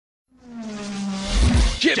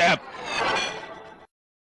Step.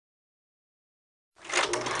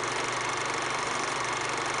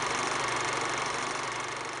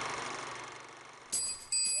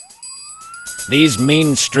 These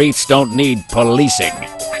mean streets don't need policing.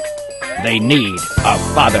 They need a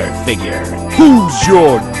father figure. Who's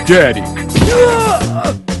your daddy?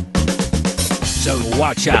 So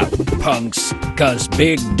watch out, punks, 'cause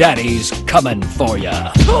Big Daddy's coming for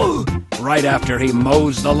ya. Right after he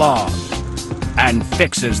mows the lawn and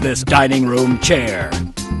fixes this dining room chair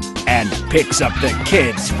and picks up the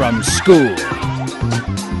kids from school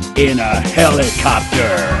in a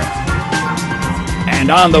helicopter. And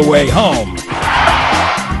on the way home,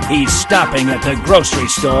 he's stopping at the grocery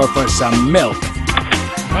store for some milk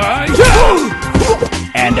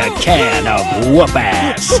and a can of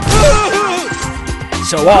whoop-ass.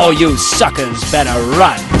 So all you suckers better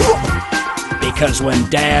run, because when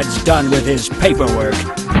Dad's done with his paperwork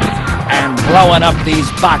and blowing up these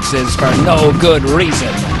boxes for no good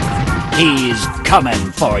reason, he's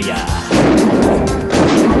coming for ya.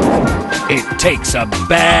 It takes a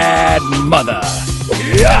bad mother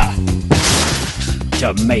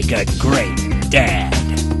to make a great dad.